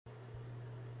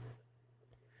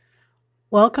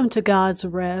Welcome to God's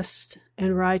Rest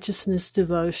and Righteousness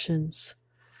Devotions.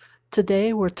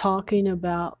 Today we're talking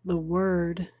about the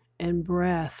word and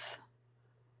breath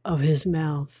of His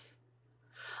mouth.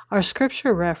 Our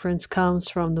scripture reference comes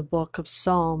from the book of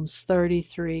Psalms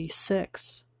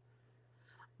 33:6.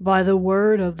 By the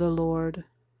word of the Lord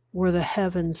were the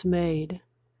heavens made,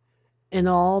 and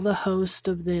all the host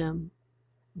of them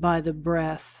by the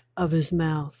breath of His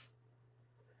mouth.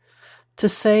 To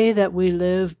say that we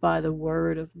live by the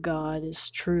word of God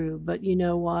is true, but you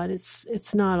know what?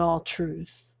 It's not all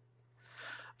truth.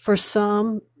 For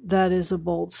some, that is a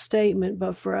bold statement,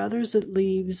 but for others it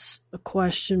leaves a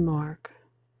question mark.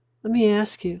 Let me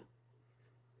ask you,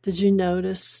 did you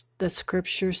notice that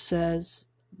Scripture says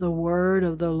the word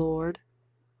of the Lord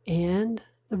and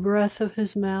the breath of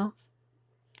His mouth?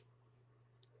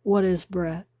 What is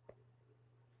breath?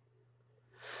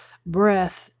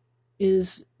 Breath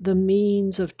is the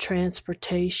means of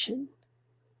transportation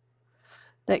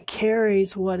that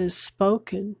carries what is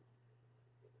spoken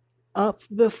up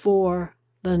before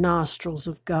the nostrils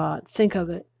of God. Think of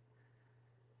it.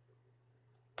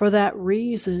 For that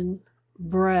reason,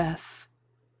 breath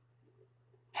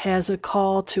has a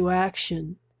call to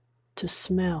action to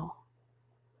smell.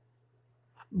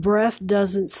 Breath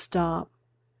doesn't stop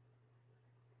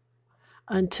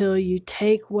until you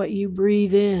take what you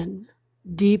breathe in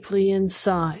deeply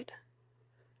inside,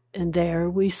 and there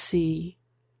we see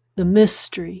the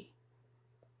mystery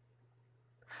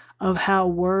of how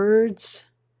words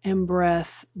and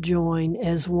breath join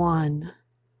as one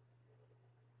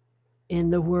in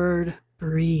the word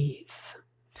breathe.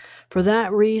 For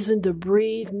that reason, to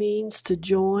breathe means to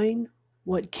join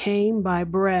what came by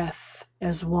breath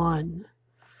as one.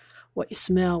 What you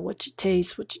smell, what you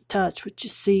taste, what you touch, what you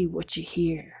see, what you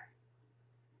hear.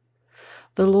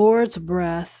 The Lord's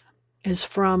breath is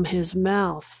from His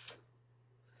mouth,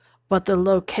 but the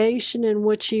location in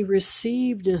which He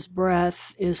received His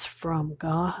breath is from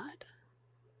God.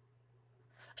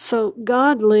 So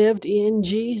God lived in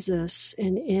Jesus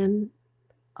and in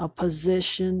a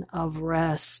position of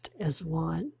rest as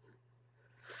one.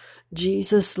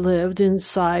 Jesus lived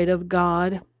inside of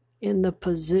God in the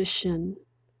position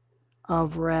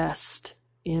of rest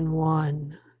in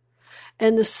one.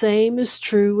 And the same is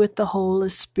true with the Holy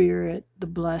Spirit, the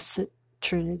Blessed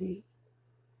Trinity.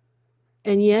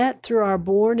 And yet, through our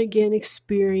born-again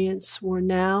experience, we're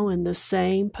now in the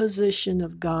same position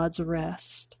of God's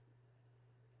rest.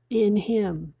 In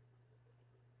Him,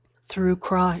 through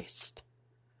Christ.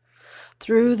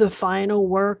 Through the final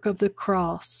work of the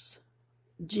cross,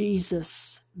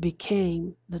 Jesus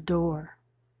became the door.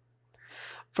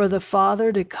 For the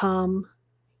Father to come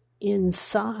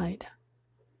inside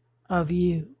of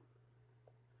you,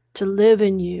 to live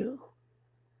in you.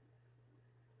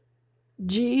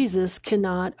 Jesus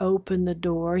cannot open the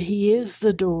door. He is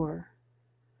the door.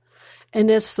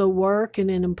 And it's the work and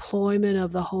an employment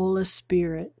of the Holy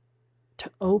Spirit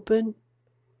to open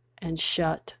and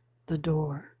shut the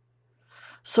door.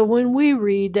 So when we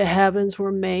read the heavens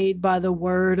were made by the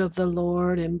word of the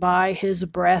Lord and by His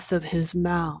breath of His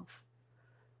mouth,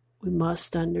 we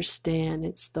must understand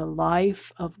it's the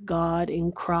life of God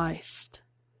in Christ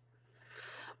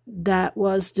that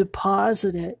was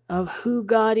deposited of who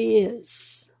God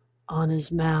is on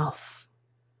His mouth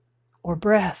or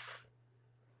breath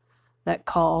that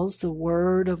caused the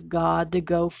word of God to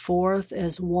go forth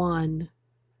as one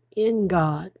in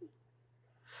God.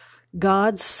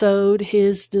 God sowed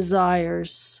His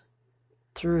desires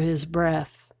through His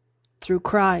breath, through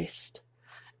Christ,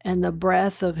 and the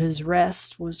breath of His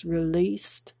rest was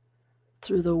released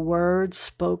through the word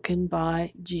spoken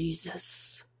by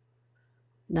Jesus.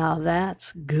 Now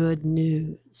that's good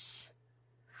news.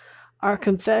 Our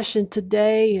confession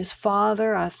today is,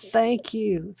 Father, I thank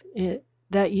You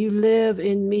that You live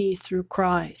in me through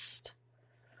Christ.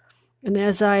 And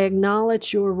as I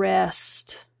acknowledge Your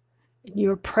rest and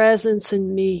Your presence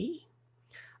in me,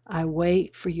 I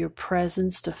wait for Your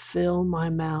presence to fill my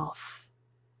mouth.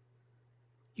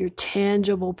 Your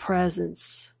tangible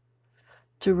presence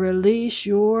to release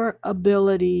Your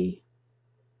ability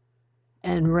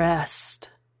and rest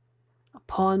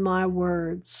upon my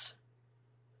words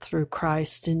through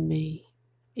Christ in me.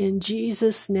 In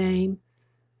Jesus' name,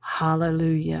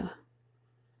 hallelujah.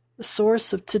 The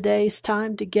source of today's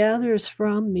time together is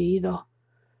from me, the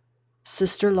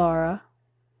Sister Laura,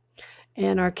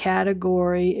 and our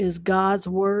category is God's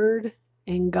Word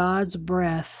and God's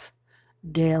Breath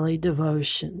Daily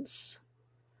Devotions.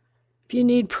 If you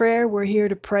need prayer, we're here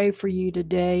to pray for you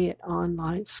today at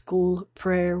Online School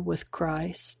Prayer with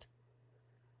Christ.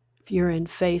 If you're in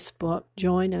Facebook,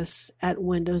 join us at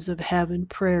Windows of Heaven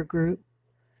Prayer Group.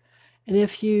 And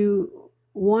if you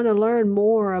want to learn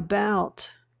more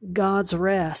about God's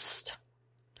rest,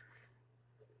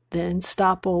 then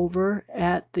stop over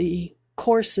at the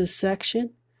courses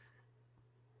section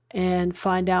and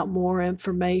find out more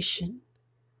information.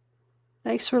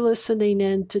 Thanks for listening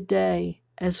in today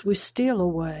as we steal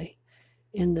away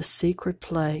in the secret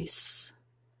place.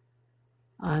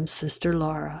 I'm Sister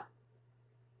Laura.